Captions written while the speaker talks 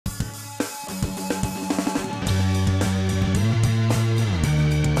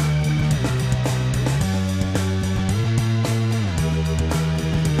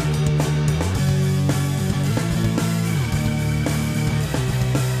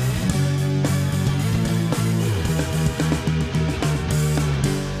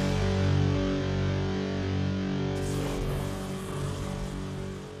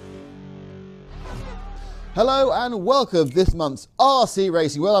Hello and welcome this month's RC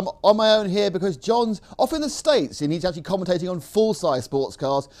Racing. Well, I'm on my own here because John's off in the States and he's actually commentating on full-size sports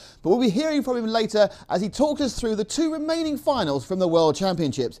cars. But we'll be hearing from him later as he talks us through the two remaining finals from the World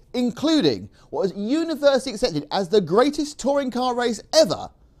Championships, including what is universally accepted as the greatest touring car race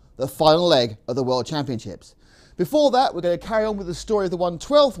ever, the final leg of the World Championships. Before that, we're going to carry on with the story of the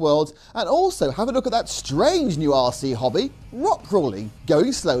 1/12 Worlds and also have a look at that strange new RC hobby, rock crawling,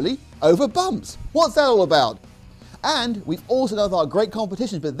 going slowly over bumps. What's that all about? And we've also done our great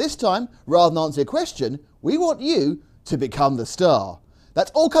competitions, but this time, rather than answer a question, we want you to become the star.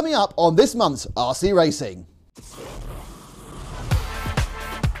 That's all coming up on this month's RC Racing.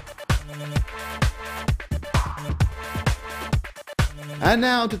 And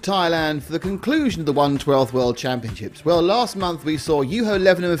now to Thailand for the conclusion of the 1/12 World Championships. Well, last month we saw Juho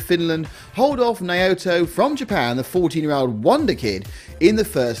Lehtinen of Finland hold off Naoto from Japan, the 14-year-old wonder kid, in the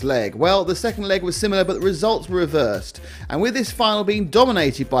first leg. Well, the second leg was similar, but the results were reversed. And with this final being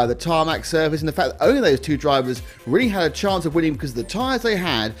dominated by the tarmac surface and the fact that only those two drivers really had a chance of winning because of the tyres they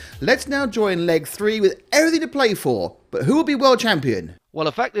had, let's now join leg 3 with everything to play for. But who will be world champion? Well,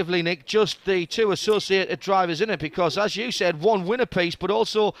 effectively, Nick, just the two associated drivers in it because, as you said, one win apiece, but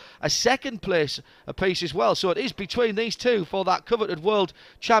also a second place apiece as well. So it is between these two for that coveted World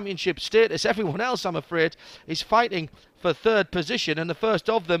Championship status. Everyone else, I'm afraid, is fighting for third position, and the first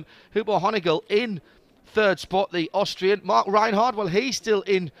of them, Hugo Honigel, in third spot, the Austrian. Mark Reinhardt, well, he's still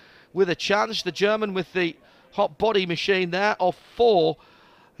in with a chance. The German with the hot body machine there of 4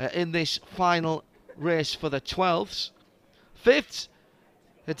 in this final race for the 12ths. Fifth,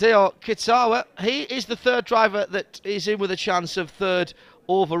 Hideo Kitawa, he is the third driver that is in with a chance of third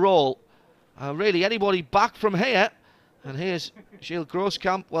overall. Really, anybody back from here, and here's Gilles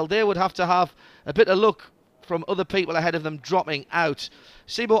Grosskamp, well, they would have to have a bit of luck from other people ahead of them dropping out.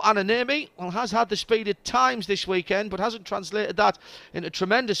 Simo Ananemi, well, has had the speeded times this weekend, but hasn't translated that into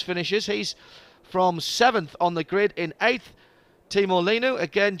tremendous finishes. He's from 7th on the grid in 8th. Timo Leino,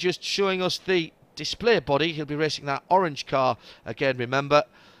 again, just showing us the display body. He'll be racing that orange car again, remember.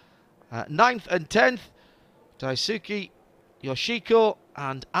 9th and 10th, Daisuke Yoshiko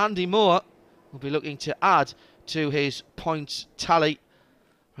and Andy Moore will be looking to add to his points tally.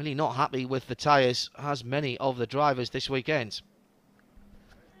 Really not happy with the tyres, as many of the drivers this weekend.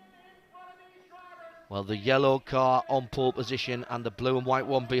 Well, the yellow car on pole position and the blue and white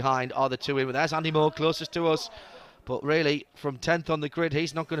one behind are the two in. There's Andy Moore closest to us. But really, from 10th on the grid,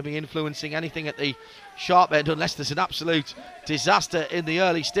 he's not going to be influencing anything at the sharp end unless there's an absolute disaster in the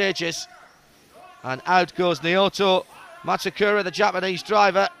early stages. And out goes Naoto Matsukura, the Japanese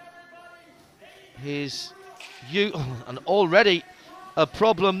driver. And already a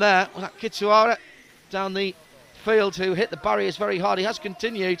problem there. Was that Kitsuhara down the field who hit the barriers very hard? He has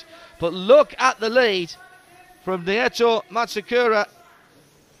continued. But look at the lead from Naoto Matsukura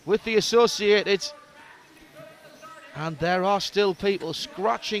with the associated. And there are still people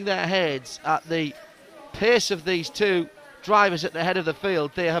scratching their heads at the pace of these two drivers at the head of the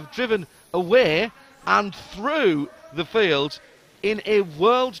field. They have driven away and through the field in a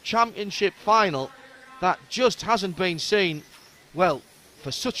World Championship final that just hasn't been seen, well,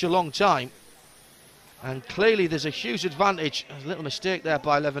 for such a long time. And clearly there's a huge advantage. A little mistake there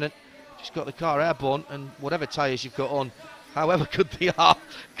by Lehtinen. Just got the car airborne, and whatever tyres you've got on, however good they are,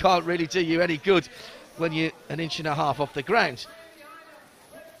 can't really do you any good when you're 1.5 inches off the ground.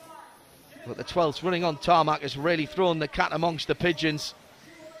 But the 12th running on tarmac has really thrown the cat amongst the pigeons.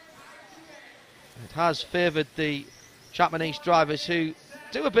 It has favoured the Japanese drivers who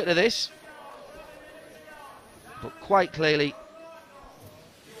do a bit of this, but quite clearly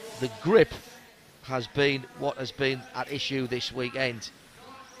the grip has been what has been at issue this weekend.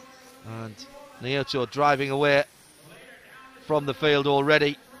 And Naoto driving away from the field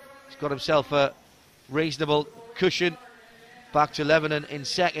already. He's got himself a reasonable cushion. Back to Lehtinen in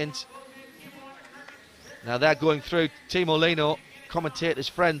second. Now they're going through. Timo Leino, commentator's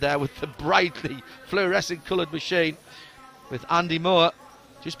friend there with the brightly fluorescent coloured machine, with Andy Moore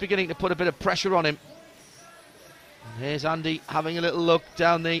just beginning to put a bit of pressure on him. And here's Andy having a little look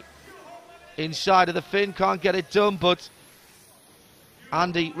down the inside of the fin. Can't get it done, but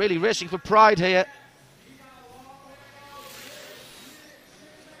Andy really racing for pride here.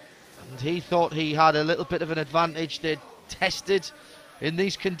 And he thought he had a little bit of an advantage. They'd tested in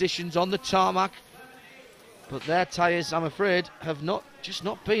these conditions on the tarmac, but their tyres, I'm afraid, have just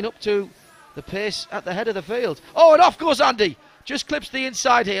not been up to the pace at the head of the field. Oh, and off goes Andy. Just clips the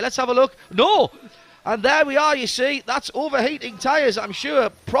inside here. Let's have a look. No! And there we are, you see. That's overheating tyres, I'm sure.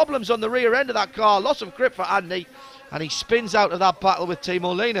 Problems on the rear end of that car. Loss of grip for Andy. And he spins out of that battle with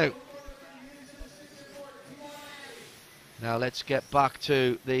Timo Leino. Now let's get back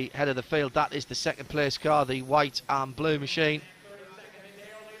to the head of the field. That is the second place car, the white and blue machine.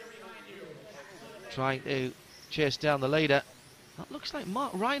 Trying to chase down the leader. That looks like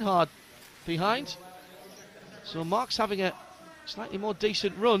Mark Reinhard behind. So Mark's having a slightly more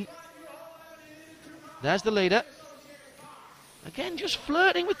decent run. There's the leader. Again, just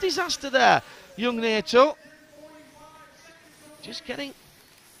flirting with disaster there, young Nieto. Just getting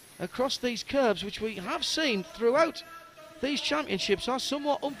across these curves, which we have seen throughout these championships, are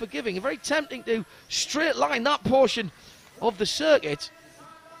somewhat unforgiving. Very tempting to straight line that portion of the circuit.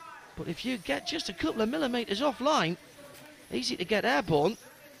 But if you get just a couple of millimetres offline, easy to get airborne.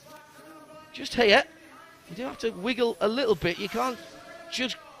 Just here, you do have to wiggle a little bit. You can't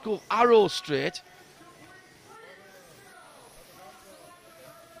just go arrow straight.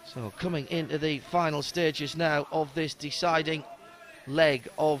 So coming into the final stages now of this deciding leg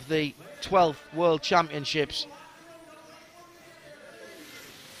of the 12th World Championships.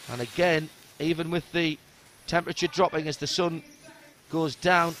 And again, even with the temperature dropping as the sun goes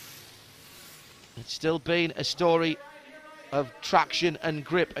down, it's still been a story of traction and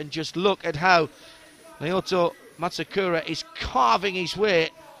grip. And just look at how Naoto Matsukura is carving his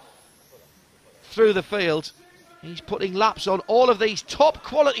way through the field. He's putting laps on all of these top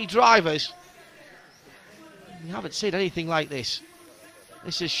quality drivers. You haven't seen anything like this.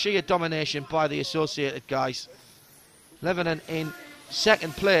 This is sheer domination by the Associated guys. Levanon in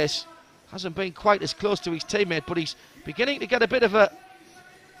second place. Hasn't been quite as close to his teammate, but he's beginning to get a bit of a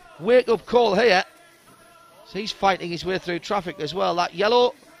wake-up call here. So he's fighting his way through traffic as well. That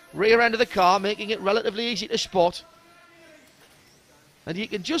yellow rear end of the car making it relatively easy to spot. And you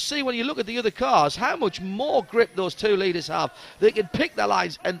can just see when you look at the other cars how much more grip those two leaders have. They can pick their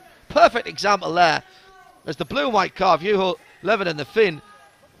lines, and perfect example there as the blue and white car of Juho Levanon, the Finn,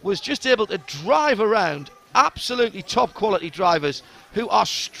 was just able to drive around absolutely top quality drivers who are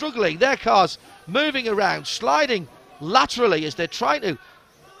struggling. Their cars moving around, sliding laterally as they're trying to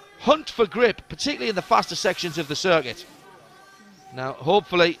hunt for grip, particularly in the faster sections of the circuit. Now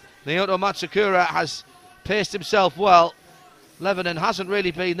hopefully Naoto Matsukura has paced himself well. Levanon hasn't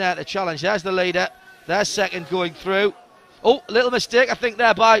really been there to challenge. There's the leader. There's second going through. Oh, a little mistake, I think,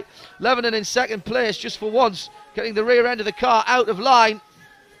 there by Levanon in second place, just for once, getting the rear end of the car out of line.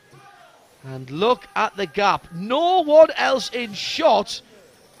 And look at the gap. No one else in shot,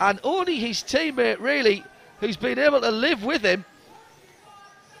 and only his teammate, really, who's been able to live with him.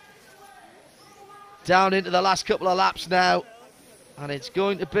 Down into the last couple of laps now, and it's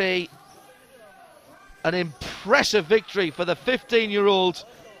going to be an impressive victory for the 15-year-old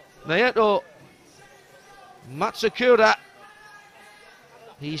Naoto Matsukura.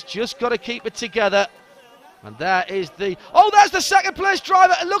 He's just got to keep it together. And there is the... Oh, there's the second place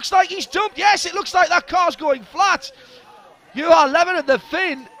driver. It looks like he's dumped. Yes, it looks like that car's going flat. Juho Levanon, the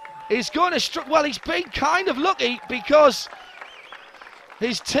Finn, is going to... Well, he's been kind of lucky because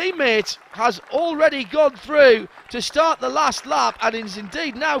his teammate has already gone through to start the last lap and is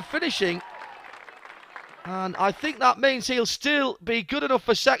indeed now finishing. And I think that means he'll still be good enough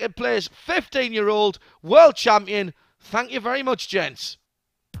for second place. 15-year-old world champion. Thank you very much, gents.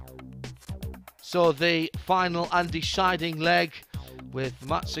 So the final and deciding leg with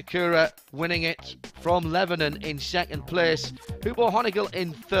Matsukura winning it from Levanon in second place. Hubo Honigel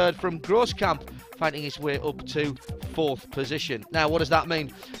in third, from Grosskamp fighting his way up to fourth position. Now, what does that mean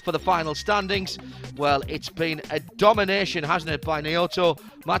for the final standings? Well, it's been a domination, hasn't it, by Naoto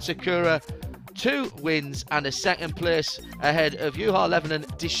Matsukura. 2 wins and a second place ahead of Juho Levanon.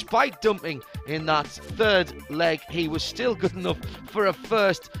 Despite dumping in that third leg, he was still good enough for a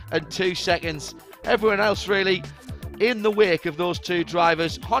first and 2 seconds. Everyone else really in the wake of those two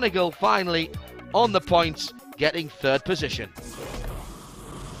drivers. Honigel finally on the points, getting third position.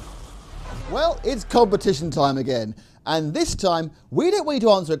 Well, it's competition time again. And this time, we don't want you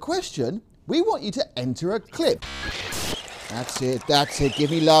to answer a question, we want you to enter a clip. That's it, that's it.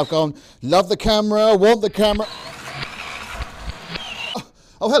 Give me love. Go on. Love the camera, want the camera.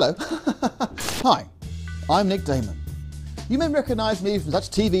 Oh, hello. Hi, I'm Nick Damon. You may recognise me from such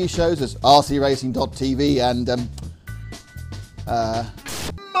TV shows as rcracing.tv and,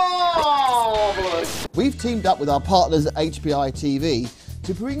 Marvellous! We've teamed up with our partners at HPI TV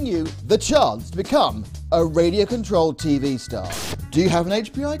to bring you the chance to become a radio-controlled TV star. Do you have an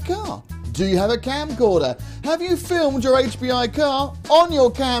HPI car? Do you have a camcorder? Have you filmed your HPI car on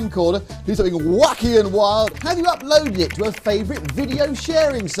your camcorder? Do something wacky and wild? Have you uploaded it to a favourite video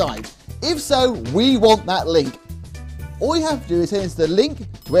sharing site? If so, we want that link. All you have to do is send us the link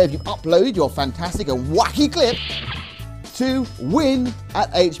to where you've uploaded your fantastic and wacky clip to win at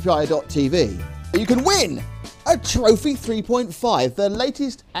hpi.tv. You can win a Trophy 3.5, the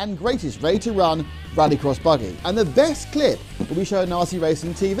latest and greatest ready-to-run rallycross buggy. And the best clip will be shown on RC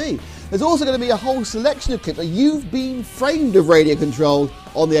Racing TV. There's also going to be a whole selection of clips that you've been framed of radio controlled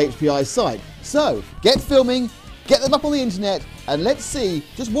on the HPI site. So get filming, get them up on the internet, and let's see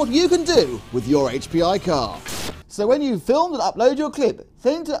just what you can do with your HPI car. So when you've filmed and upload your clip,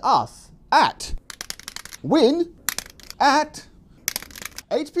 send it to us at win@hpi.tv.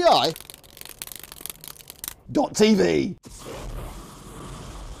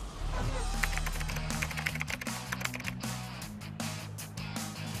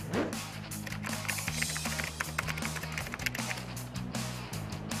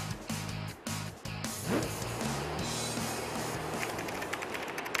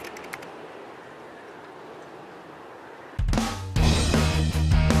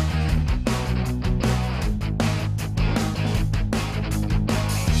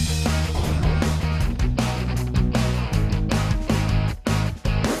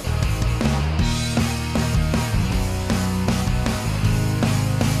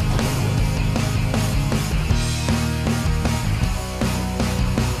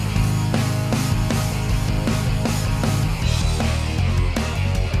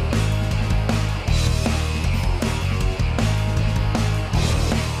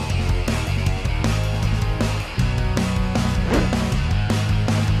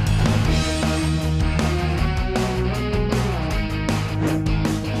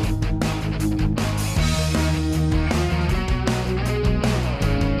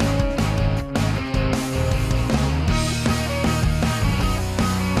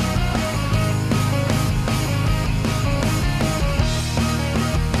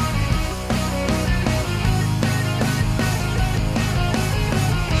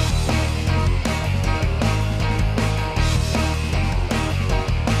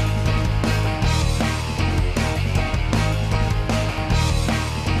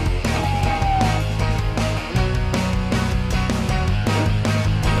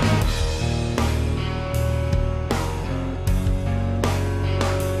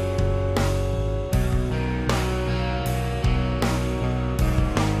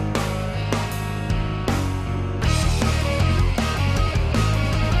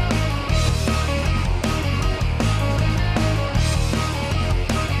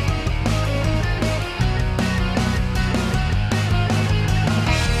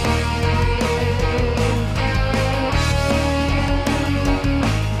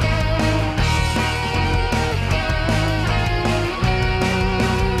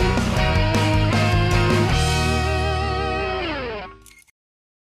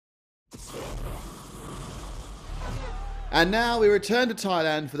 And now we return to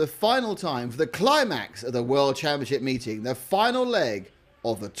Thailand for the final time for the climax of the World Championship meeting, the final leg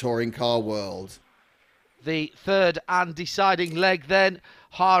of the Touring Car World. The third and deciding leg then.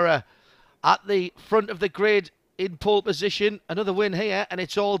 Hara at the front of the grid in pole position. Another win here, and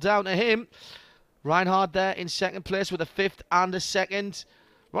it's all down to him. Reinhard there in second place with a fifth and a second.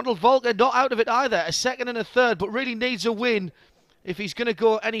 Ronald Volker not out of it either, a second and a third, but really needs a win if he's going to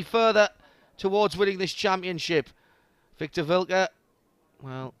go any further towards winning this championship. Victor Vilker,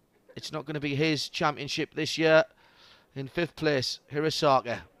 well, it's not going to be his championship this year. In fifth place,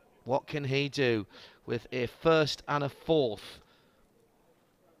 Hirosaka. What can he do with a first and a fourth?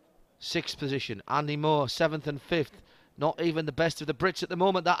 Sixth position, Andy Moore, seventh and fifth. Not even the best of the Brits at the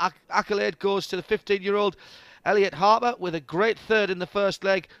moment. That accolade goes to the 15-year-old Elliot Harper with a great third in the first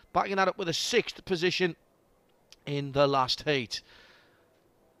leg, backing that up with a sixth position in the last heat.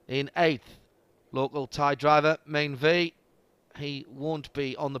 In eighth, local Thai driver, Main V. He won't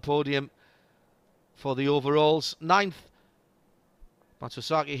be on the podium for the overalls. Ninth,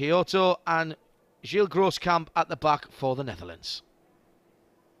 Matsusaki Hyoto, and Gilles Grosskamp at the back for the Netherlands.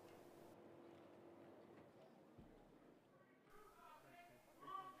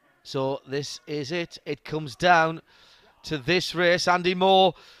 So this is it. It comes down to this race. Andy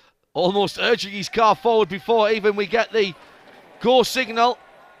Moore almost urging his car forward before even we get the go signal.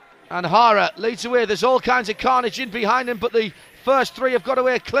 And Hara leads away. There's all kinds of carnage in behind him, but the first three have got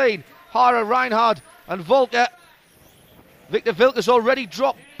away clean. Hara, Reinhard and Volker. Victor Vilker's already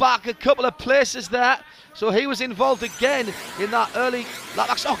dropped back a couple of places there. So he was involved again in that early...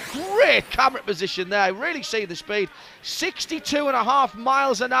 Oh, great camera position there. Really see the speed. 62.5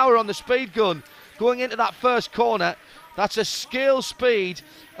 miles an hour on the speed gun going into that first corner. That's a scale speed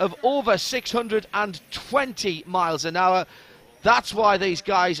of over 620 miles an hour. That's why these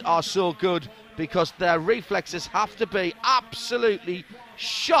guys are so good, because their reflexes have to be absolutely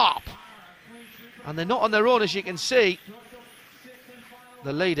sharp. And they're not on their own, as you can see.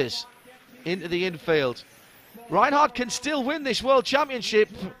 The leaders into the infield. Reinhardt can still win this World Championship.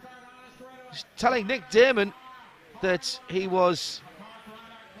 He's telling Nick Damon that he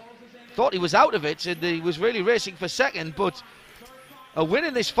thought he was out of it and he was really racing for second, but a win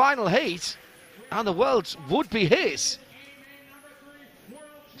in this final heat and the world would be his.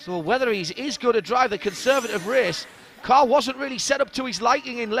 So whether he is going to drive the conservative race, car wasn't really set up to his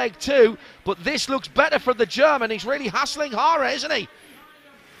liking in leg 2, but this looks better from the German. He's really hassling Hara, isn't he?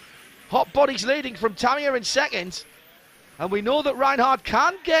 Hot Bodies leading from Tamiya in second, and we know that Reinhardt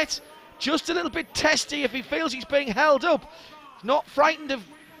can get just a little bit testy if he feels he's being held up. He's not frightened of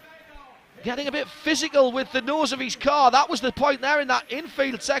getting a bit physical with the nose of his car. That was the point there in that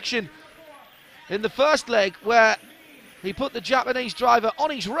infield section in the first leg where he put the Japanese driver on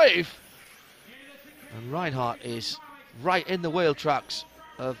his roof, and Reinhardt is right in the wheel tracks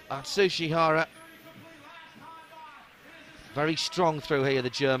of Atsushi Hara. Very strong through here, the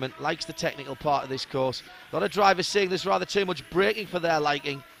German. Likes the technical part of this course. A lot of drivers seeing there's rather too much braking for their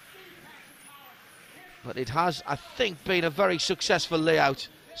liking. But it has, I think, been a very successful layout.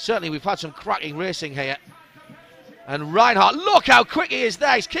 Certainly we've had some cracking racing here. And Reinhardt, look how quick he is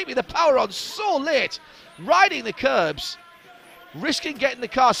there. He's keeping the power on so late. Riding the curbs. Risking getting the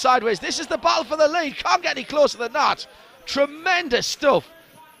car sideways. This is the battle for the lead. Can't get any closer than that. Tremendous stuff.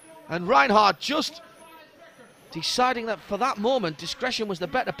 And Reinhardt just deciding that for that moment, discretion was the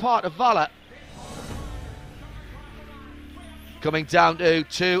better part of valor. Coming down to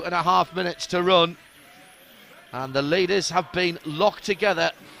 2.5 minutes to run. And the leaders have been locked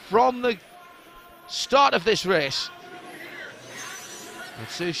together from the start of this race.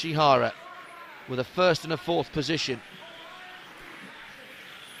 Atsushi Hara with a first and a fourth position.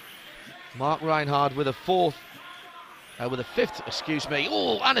 Mark Reinhardt with a fifth, excuse me.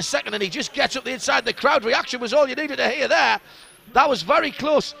 Oh, and a second, and he just gets up the inside. The crowd reaction was all you needed to hear there. That was very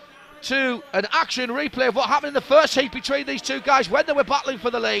close to an action replay of what happened in the first heat between these two guys when they were battling for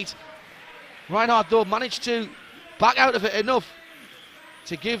the lead. Reinhardt, though, managed to back out of it enough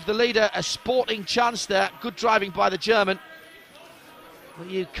to give the leader a sporting chance there. Good driving by the German. But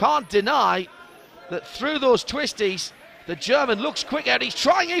you can't deny that through those twisties, the German looks quicker, and he's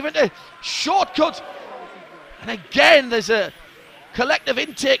trying even to shortcut. And again, there's a collective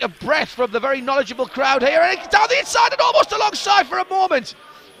intake of breath from the very knowledgeable crowd here. And down the inside and almost alongside for a moment.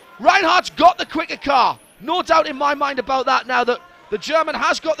 Reinhardt's got the quicker car. No doubt in my mind about that now, that the German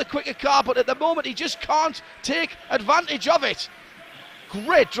has got the quicker car, but at the moment he just can't take advantage of it.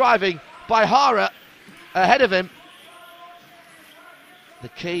 Great driving by Hara ahead of him. The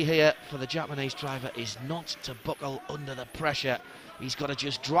key here for the Japanese driver is not to buckle under the pressure. He's got to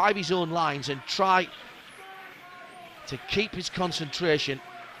just drive his own lines and try to keep his concentration.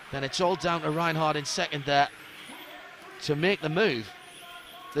 Then it's all down to Reinhardt in second there to make the move.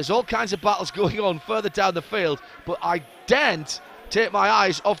 There's all kinds of battles going on further down the field, but I daren't take my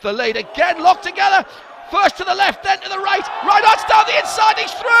eyes off the lead. Again, locked together. First to the left, then to the right. Reinhardt's down the inside.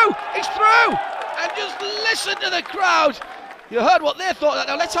 He's through. He's through. And just listen to the crowd. You heard what they thought.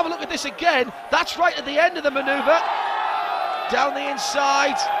 Now let's have a look at this again. That's right at the end of the manoeuvre. Down the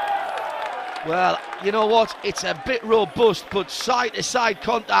inside. Well, you know what? It's a bit robust, but side-to-side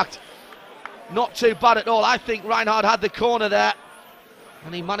contact, not too bad at all. I think Reinhardt had the corner there,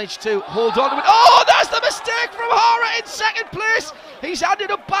 and he managed to hold on to it. Oh, there's the mistake from Hara in second place. He's handed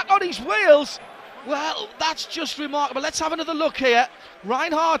up back on his wheels. Well, that's just remarkable. Let's have another look here.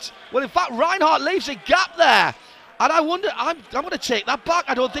 Reinhardt, well, in fact, Reinhardt leaves a gap there. And I wonder, I'm going to take that back.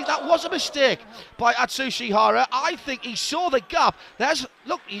 I don't think that was a mistake by Atsushi Hara. I think he saw the gap.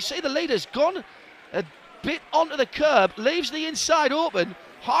 Look, you see the leader's gone a bit onto the curb, leaves the inside open.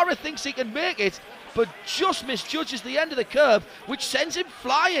 Hara thinks he can make it, but just misjudges the end of the curb, which sends him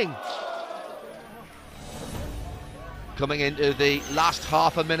flying. Coming into the last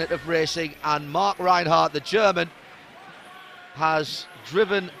half a minute of racing, and Mark Reinhardt, the German, has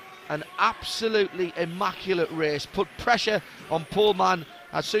driven an absolutely immaculate race, put pressure on poleman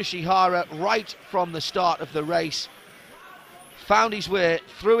Atsushi Hara right from the start of the race. Found his way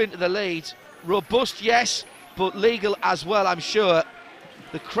through into the lead. Robust, yes, but legal as well, I'm sure.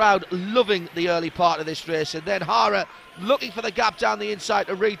 The crowd loving the early part of this race, and then Hara looking for the gap down the inside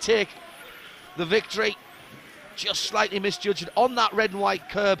to retake the victory. Just slightly misjudged on that red and white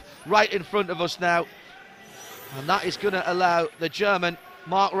curb right in front of us now. And that is going to allow the German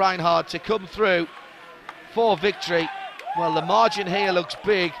Mark Reinhardt to come through for victory. Well, the margin here looks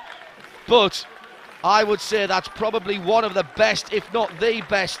big, but I would say that's probably one of the best, if not the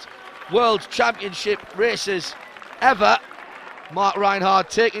best, World Championship races ever. Mark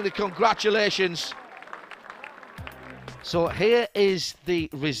Reinhardt taking the congratulations. So here is the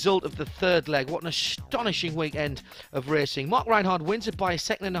result of the third leg. What an astonishing weekend of racing. Mark Reinhard wins it by a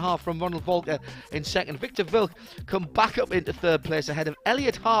second and a half from Ronald Volker in second. Victor Wilk come back up into third place ahead of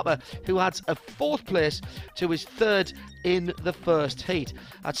Elliot Harper, who adds a fourth place to his third in the first heat.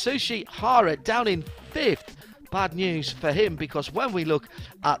 Atsushi Hara down in fifth. Bad news for him, because when we look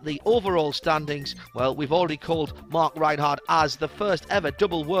at the overall standings, well, we've already called Mark Reinhard as the first ever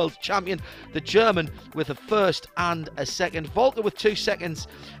double world champion. The German with a first and a second. Volker with 2 seconds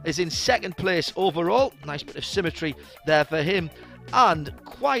is in second place overall. Nice bit of symmetry there for him. And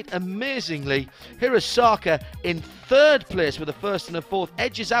quite amazingly, Hirosaka in third place with a first and a fourth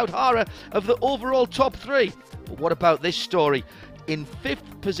edges out Hara of the overall top three. But what about this story? In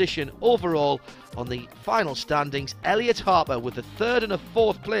fifth position overall on the final standings, Elliot Harper with a third and a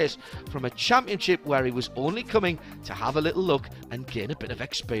fourth place from a championship where he was only coming to have a little look and gain a bit of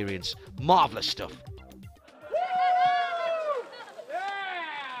experience. Marvellous stuff.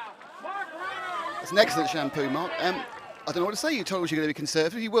 It's an excellent shampoo, Mark. I don't know what to say. You told us you're going to be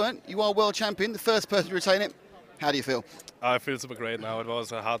conservative. You weren't. You are world champion, the first person to retain it. How do you feel? I feel super great now. It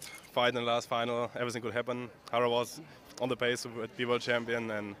was a hard fight in the last final. Everything could happen. Hara was on the pace to be world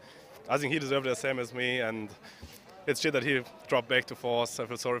champion, and I think he deserved it the same as me. And it's shit that he dropped back to fourth. I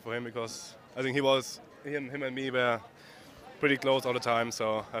feel sorry for him, because I think him and me were pretty close all the time.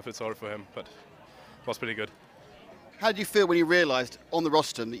 So I feel sorry for him, but it was pretty good. How did you feel when you realised on the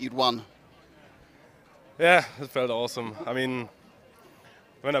rostrum that you'd won? Yeah, it felt awesome. I mean,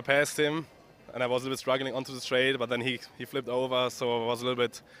 when I passed him, and I was a little bit struggling onto the straight, but then he flipped over, so I was a little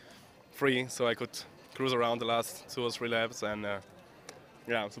bit free, so I could cruise around the last 2 or 3 laps, and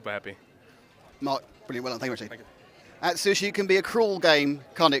yeah, I'm super happy. Mark, brilliant. Well done. Thank you, Thank you. At Sushi, it can be a cruel game,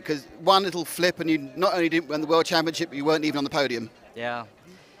 can't it? Because one little flip and you not only didn't win the World Championship, but you weren't even on the podium. Yeah,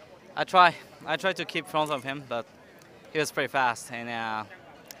 I try to keep front of him, but he was pretty fast, and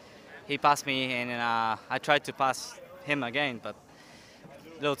he passed me, and I tried to pass him again, but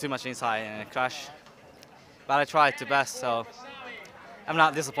a little too much inside and a crash. But I tried to best, so I'm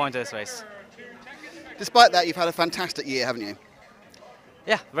not disappointed this race. Despite that, you've had a fantastic year, haven't you?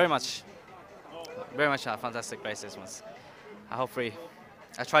 Yeah, very much. Very much a fantastic race this one.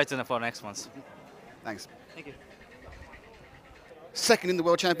 I try to for the next ones. Thanks. Thank you. Second in the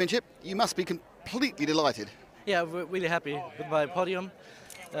World Championship, you must be completely delighted. Yeah, we're really happy with my podium.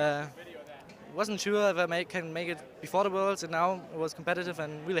 Wasn't sure if I can make it before the Worlds, and now it was competitive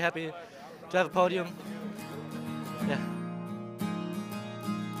and really happy to have a podium. Yeah.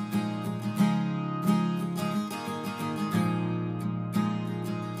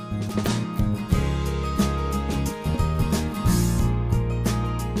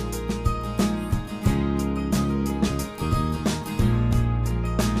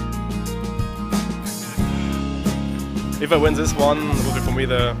 If I win this one, it will be for me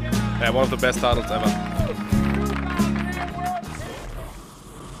one of the best titles ever.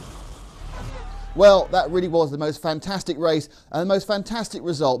 Well, that really was the most fantastic race and the most fantastic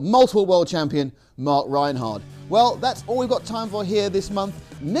result. Multiple world champion, Mark Reinhard. Well, that's all we've got time for here this month.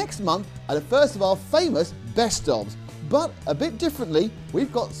 Next month, are the first of our famous best ofs. But a bit differently,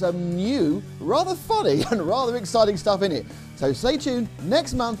 we've got some new, rather funny and rather exciting stuff in it. So stay tuned.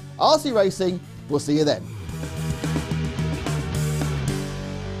 Next month, RC Racing. We'll see you then.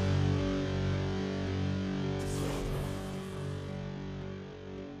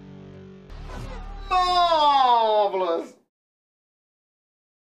 Mark!